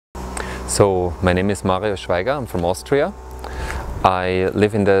So, my name is Mario Schwaiger, I'm from Austria. I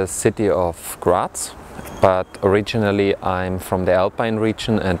live in the city of Graz, but originally I'm from the Alpine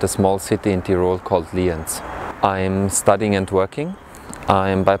region and a small city in Tyrol called Lienz. I'm studying and working.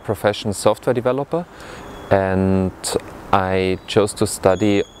 I'm by profession software developer, and I chose to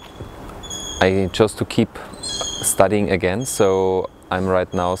keep studying again, so I'm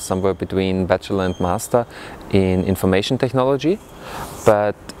right now somewhere between bachelor and master in information technology.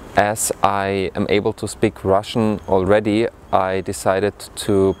 But as I am able to speak Russian already, I decided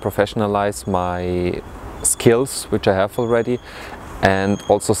to professionalize my skills, which I have already, and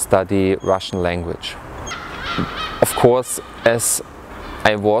also study Russian language. Of course, as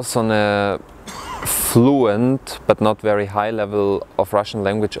I was on a fluent but not very high level of Russian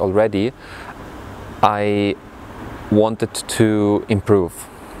language already, I wanted to improve.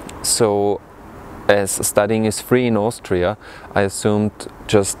 So, as studying is free in Austria, I assumed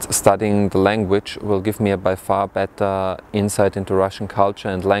just studying the language will give me a by far better insight into Russian culture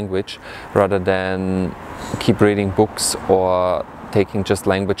and language, rather than keep reading books or taking just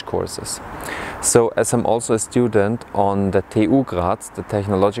language courses. So, as I'm also a student on the TU Graz, the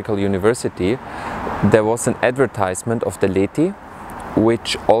Technological University, there was an advertisement of the LETI,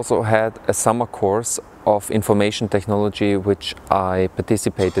 which also had a summer course of information technology which I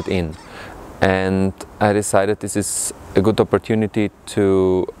participated in. And I decided this is a good opportunity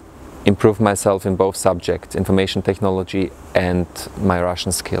to improve myself in both subjects, information technology and my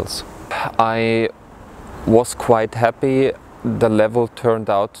Russian skills. I was quite happy. The level turned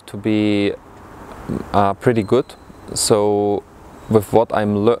out to be pretty good. So with what I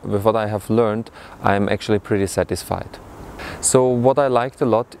have learned, I'm actually pretty satisfied. So what I liked a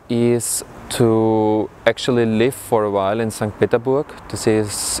lot is to actually live for a while in St. Petersburg. This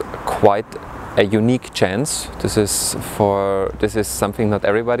is quite a unique chance. This is something not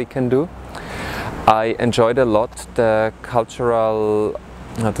everybody can do. I enjoyed a lot the cultural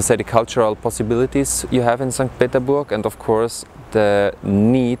possibilities you have in St. Petersburg, and of course the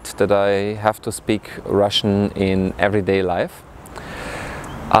need that I have to speak Russian in everyday life.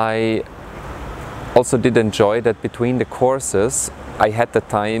 I also did enjoy that between the courses I had the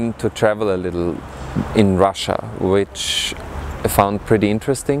time to travel a little in Russia, which I found pretty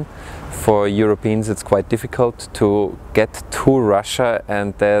interesting. For Europeans it's quite difficult to get to Russia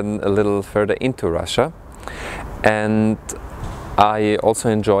and then a little further into Russia. And I also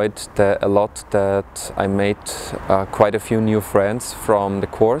enjoyed a lot that I made quite a few new friends from the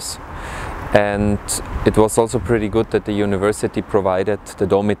course. And it was also pretty good that the university provided the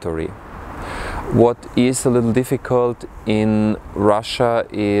dormitory. What is a little difficult in Russia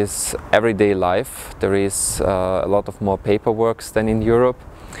is everyday life. There is a lot of more paperwork than in Europe.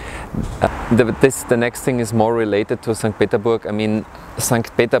 The next thing is more related to St. Petersburg. I mean,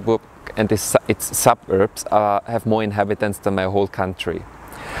 St. Petersburg and its suburbs have more inhabitants than my whole country.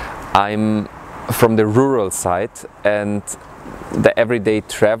 I'm from the rural side, and the everyday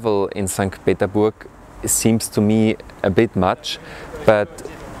travel in St. Petersburg seems to me a bit much, but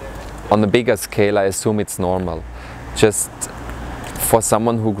on a bigger scale I assume it's normal. Just for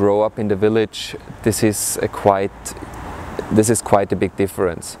someone who grew up in the village, this is quite a big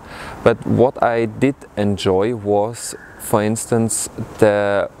difference. But what I did enjoy was, for instance,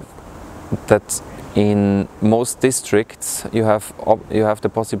 that in most districts you have the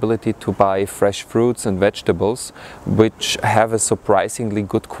possibility to buy fresh fruits and vegetables which have a surprisingly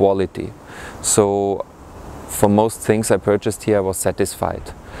good quality. So for most things I purchased here I was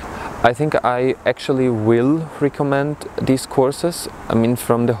satisfied. I think I actually will recommend these courses. I mean,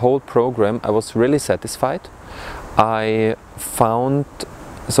 from the whole program I was really satisfied. I found,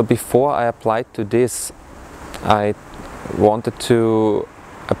 so before I applied to this, I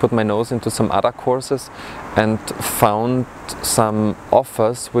put my nose into some other courses and found some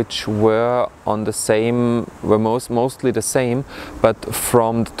offers which were on the same, mostly the same, but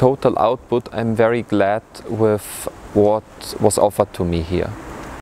from the total output I'm very glad with what was offered to me here.